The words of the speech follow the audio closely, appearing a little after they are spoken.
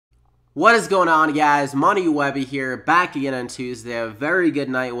What is going on, guys? Money Webby here, back again on Tuesday. A very good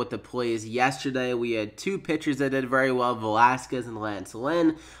night with the plays. Yesterday, we had two pitchers that did very well, Velasquez and Lance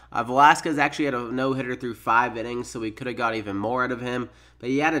Lynn. Velasquez actually had a no-hitter through 5 innings, so we could have got even more out of him. But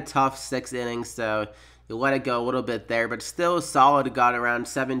he had a tough 6 innings, so you let it go a little bit there. But still solid, got around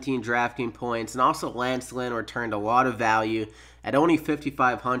 17 DraftKings points. And also Lance Lynn returned a lot of value. At only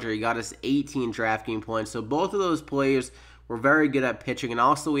 5,500, he got us 18 DraftKings points. So both of those players were very good at pitching, and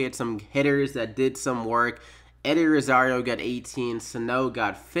also we had some hitters that did some work. Eddie Rosario got 18, Sano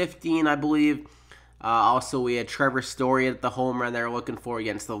got 15, I believe. Also, we had Trevor Story at the home run they were looking for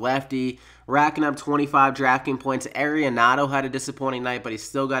against the lefty, racking up 25 DraftKings points. Arenado had a disappointing night, but he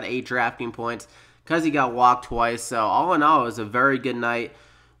still got 8 DraftKings points because he got walked twice. So all in all, it was a very good night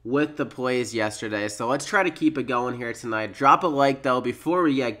with the plays yesterday. So let's try to keep it going here tonight. Drop a like, though, before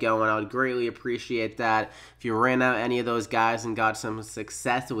we get going. I would greatly appreciate that. If you ran out any of those guys and got some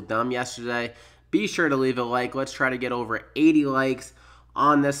success with them yesterday, be sure to leave a like. Let's try to get over 80 likes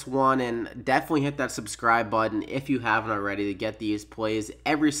on this one, and definitely hit that subscribe button if you haven't already to get these plays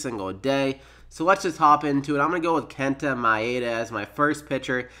every single day. So let's just hop into it. I'm going to go with Kenta Maeda as my first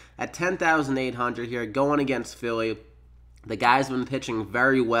pitcher at 10,800 here, going against Philly. The guy's been pitching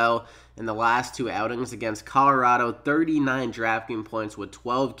very well in the last 2 outings against Colorado, 39 DraftKings points with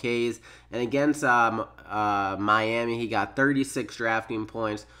 12 Ks. And against Miami, he got 36 DraftKings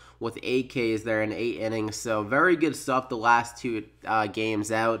points with 8 Ks there in 8 innings. So very good stuff the last 2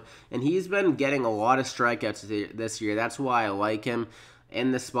 games out. And he's been getting a lot of strikeouts this year. That's why I like him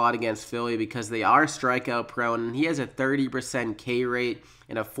in the spot against Philly, because they are strikeout prone. And he has a 30% K rate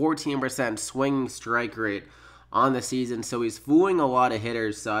and a 14% swinging strike rate on the season, so he's fooling a lot of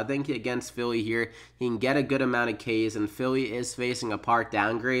hitters. So I think against Philly here, he can get a good amount of Ks, and Philly is facing a park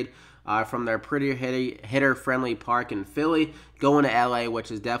downgrade from their pretty hitter-friendly park in Philly, going to LA, which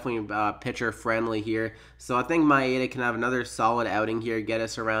is definitely pitcher-friendly here. So I think Maeda can have another solid outing here, get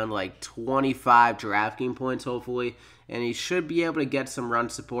us around like 25 DraftKings points, hopefully, and he should be able to get some run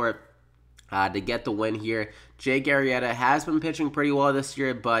support to get the win here. Jake Arrieta has been pitching pretty well this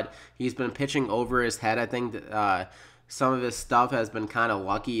year, but he's been pitching over his head. I think that, some of his stuff has been kind of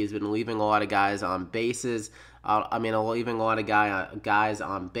lucky. He's been leaving a lot of guys on bases. Leaving a lot of guys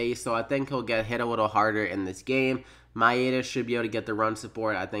on base. So I think he'll get hit a little harder in this game. Maeda should be able to get the run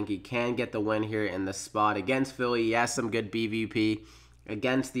support. I think he can get the win here in the spot against Philly. He has some good BVP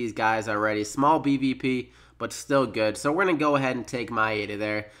against these guys already. Small BVP, but still good. So we're going to go ahead and take Maeda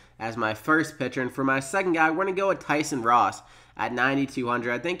there as my first pitcher. And for my second guy, we're going to go with Tyson Ross at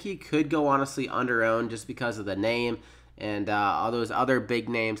 9,200. I think he could go honestly under-owned just because of the name and all those other big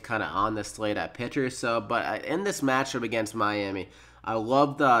names kind of on the slate at pitcher. So, but in this matchup against Miami, I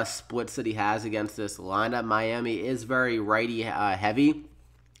love the splits that he has against this lineup. Miami is very righty heavy.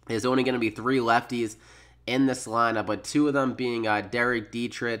 There's only going to be 3 lefties in this lineup, but 2 of them being Derek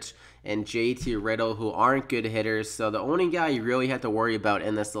Dietrich and JT Riddle, who aren't good hitters. So the only guy you really have to worry about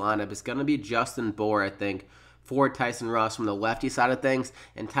in this lineup is going to be Justin Bour, I think, for Tyson Ross from the lefty side of things.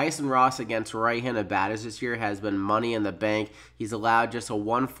 And Tyson Ross against right-handed batters this year has been money in the bank. He's allowed just a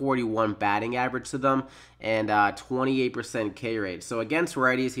 141 batting average to them and 28% K rate. So against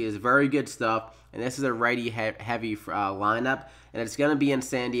righties, he has very good stuff. And this is a righty-heavy lineup. And it's going to be in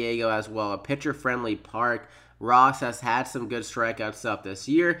San Diego as well, a pitcher-friendly park. Ross has had some good strikeout stuff this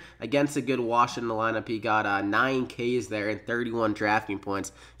year. Against a good Washington lineup, he got 9 Ks there and 31 DraftKings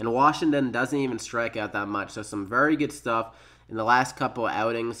points. And Washington doesn't even strike out that much, so some very good stuff. In the last couple of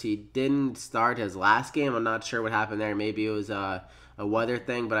outings, he didn't start his last game. I'm not sure what happened there. Maybe it was a weather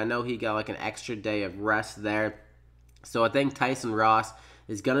thing, but I know he got like an extra day of rest there. So I think Tyson Ross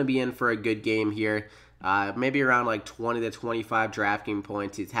is going to be in for a good game here. Maybe around like 20 to 25 DraftKings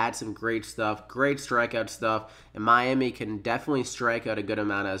points. He's had some great stuff, great strikeout stuff, and Miami can definitely strike out a good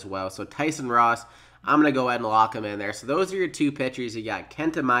amount as well. So Tyson Ross, I'm going to go ahead and lock him in there. So those are your 2 pitchers. You got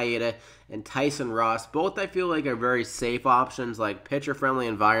Kenta Maeda and Tyson Ross. Both I feel like are very safe options, like pitcher-friendly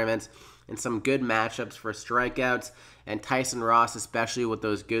environments and some good matchups for strikeouts. And Tyson Ross, especially with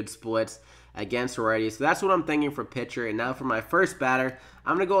those good splits against righties. So that's what I'm thinking for pitcher. And now for my first batter,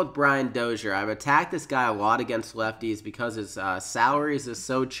 I'm going to go with Brian Dozier. I've attacked this guy a lot against lefties because his salaries is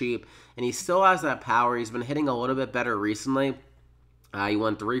so cheap, and he still has that power. He's been hitting a little bit better recently. He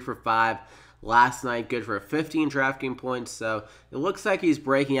went 3 for 5 last night, good for 15 DraftKings points. So it looks like he's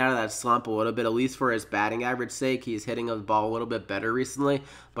breaking out of that slump a little bit, at least for his batting average sake. He's hitting the ball a little bit better recently.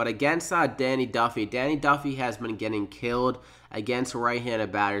 But against Danny Duffy has been getting killed against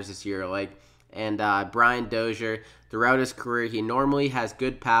right-handed batters this year. And Brian Dozier, throughout his career, he normally has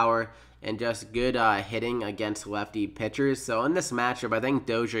good power and just good hitting against lefty pitchers. So in this matchup, I think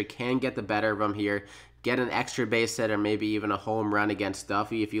Dozier can get the better of him here, get an extra base hit or maybe even a home run against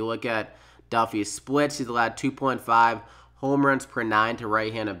Duffy. If you look at Duffy's splits, he's allowed 2.5 home runs per 9 to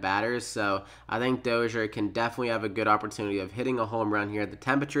right-handed batters. So I think Dozier can definitely have a good opportunity of hitting a home run here. The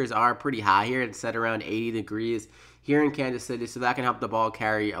temperatures are pretty high here. It's set around 80 degrees here in Kansas City, so that can help the ball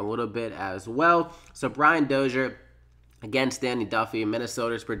carry a little bit as well. So Brian Dozier against Danny Duffy.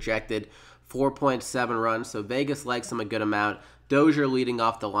 Minnesota's projected 4.7 runs, so Vegas likes him a good amount. Dozier leading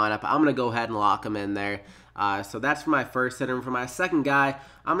off the lineup. I'm going to go ahead and lock him in there. So that's for my first hitter. And for my second guy,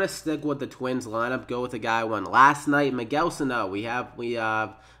 I'm going to stick with the Twins lineup, go with the guy who won last night, Miguel Sano. We have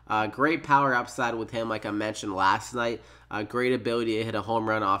great power upside with him, like I mentioned last night. Great ability to hit a home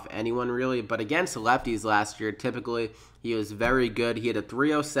run off anyone, really. But against lefties last year, typically, he was very good. He had a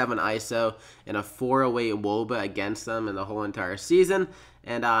 307 ISO and a 408 WOBA against them in the whole entire season.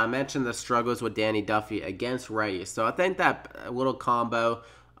 And I mentioned the struggles with Danny Duffy against righties. So I think that little combo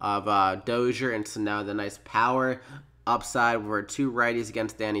of Dozier and Sano, the nice power upside for two righties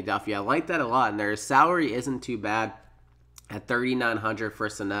against Danny Duffy, I like that a lot. And their salary isn't too bad at $3,900 for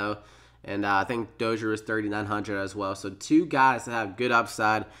Sano. And I think Dozier was $3,900 as well. So two guys that have good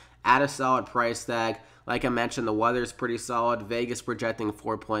upside at a solid price tag. Like I mentioned, the weather's pretty solid. Vegas projecting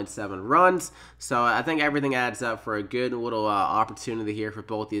 4.7 runs. So I think everything adds up for a good little opportunity here for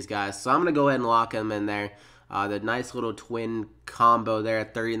both these guys. So I'm going to go ahead and lock them in there. The nice little twin combo there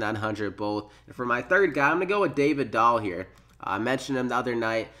at $3,900 both. And for my third guy, I'm going to go with David Dahl here. I mentioned him the other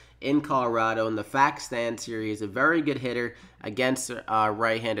night in Colorado, and the fact stands here, he's a very good hitter against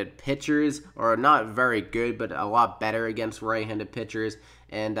right-handed pitchers, or not very good, but a lot better against right-handed pitchers,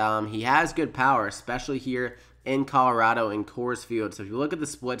 and he has good power, especially here in Colorado in Coors Field. So if you look at the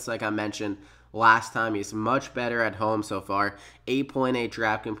splits, like I mentioned last time, he's much better at home so far, 8.8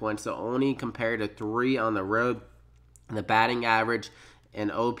 DraftKings points, so only compared to 3 on the road, and the batting average and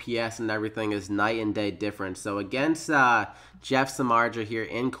OPS and everything is night and day difference. So against Jeff Samardzija here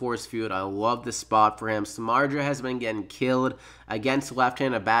in Coors Field, I love the spot for him. Samardzija has been getting killed against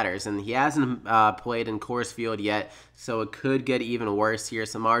left-handed batters, and he hasn't played in Coors Field yet, so it could get even worse here.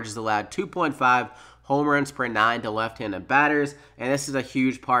 Samardzija's allowed 2.5 home runs per 9 to left-handed batters, and this is a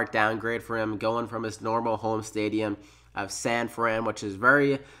huge park downgrade for him, going from his normal home stadium of San Fran, which is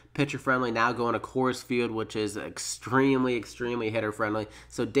very pitcher-friendly, now going to Coors Field, which is extremely hitter-friendly.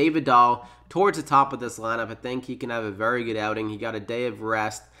 So David Dahl, towards the top of this lineup, I think he can have a very good outing. He got a day of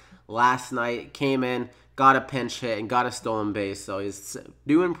rest last night, came in, got a pinch hit, and got a stolen base. So he's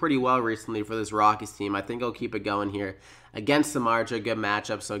doing pretty well recently for this Rockies team. I think he'll keep it going here against Samardzija, good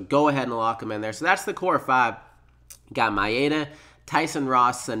matchup. So go ahead and lock him in there. So that's the core 5. Got Maeda, Tyson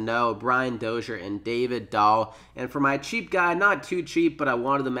Ross, Sano, Brian Dozier, and David Dahl. And for my cheap guy, not too cheap, but I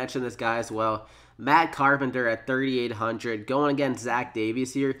wanted to mention this guy as well, Matt Carpenter at $3,800, going against Zach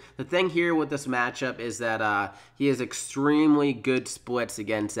Davies here. The thing here with this matchup is that he has extremely good splits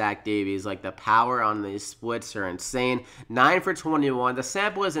against Zach Davies. Like, the power on these splits are insane. 9 for 21. The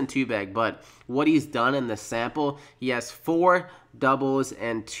sample isn't too big, but what he's done in the sample, he has 4 doubles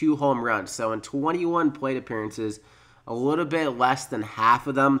and 2 home runs. So in 21 plate appearances, a little bit less than half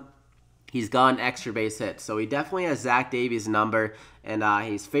of them, he's got an extra base hit. So he definitely has Zach Davies' number, and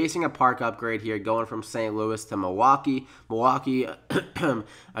he's facing a park upgrade here, going from St. Louis to Milwaukee. Milwaukee,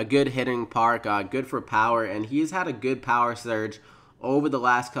 a good hitting park, good for power, and he's had a good power surge over the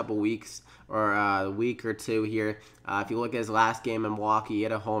last couple weeks, or a week or two here. If you look at his last game in Milwaukee, he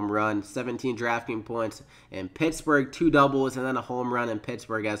had a home run, 17 DraftKings points in Pittsburgh, 2 doubles, and then a home run in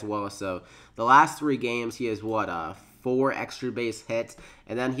Pittsburgh as well. So the last 3 games, he has, 4 extra base hits,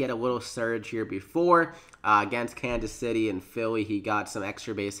 and then he had a little surge here before against Kansas City and Philly. He got some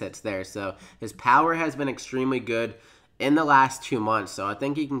extra base hits there, so his power has been extremely good in the last 2 months, so I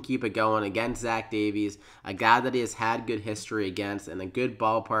think he can keep it going against Zach Davies, a guy that he has had good history against, and a good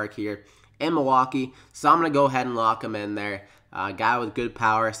ballpark here in Milwaukee. So I'm going to go ahead and lock him in there. A guy with good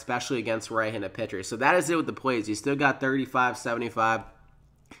power, especially against right-handed pitchers. So that is it with the plays. You still got 35-75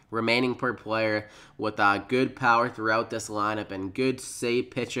 remaining per player with good power throughout this lineup and good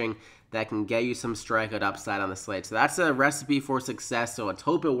safe pitching that can get you some strikeout upside on the slate. So that's a recipe for success, so let's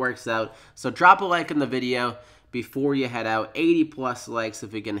hope it works out. So drop a like in the video before you head out. 80 plus likes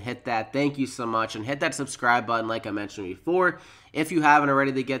if you can hit that. Thank you so much, and hit that subscribe button like I mentioned before. If you haven't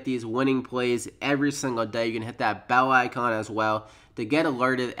already, to get these winning plays every single day, you can hit that bell icon as well to get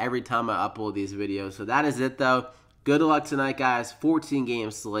alerted every time I upload these videos. So that is it though. Good luck tonight, guys. 14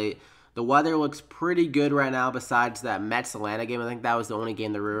 game slate. The weather looks pretty good right now besides that Mets-Atlanta game. I think that was the only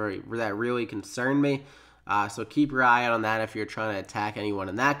game that really concerned me. So keep your eye out on that if you're trying to attack anyone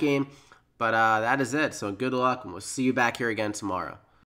in that game. But that is it. So good luck, and we'll see you back here again tomorrow.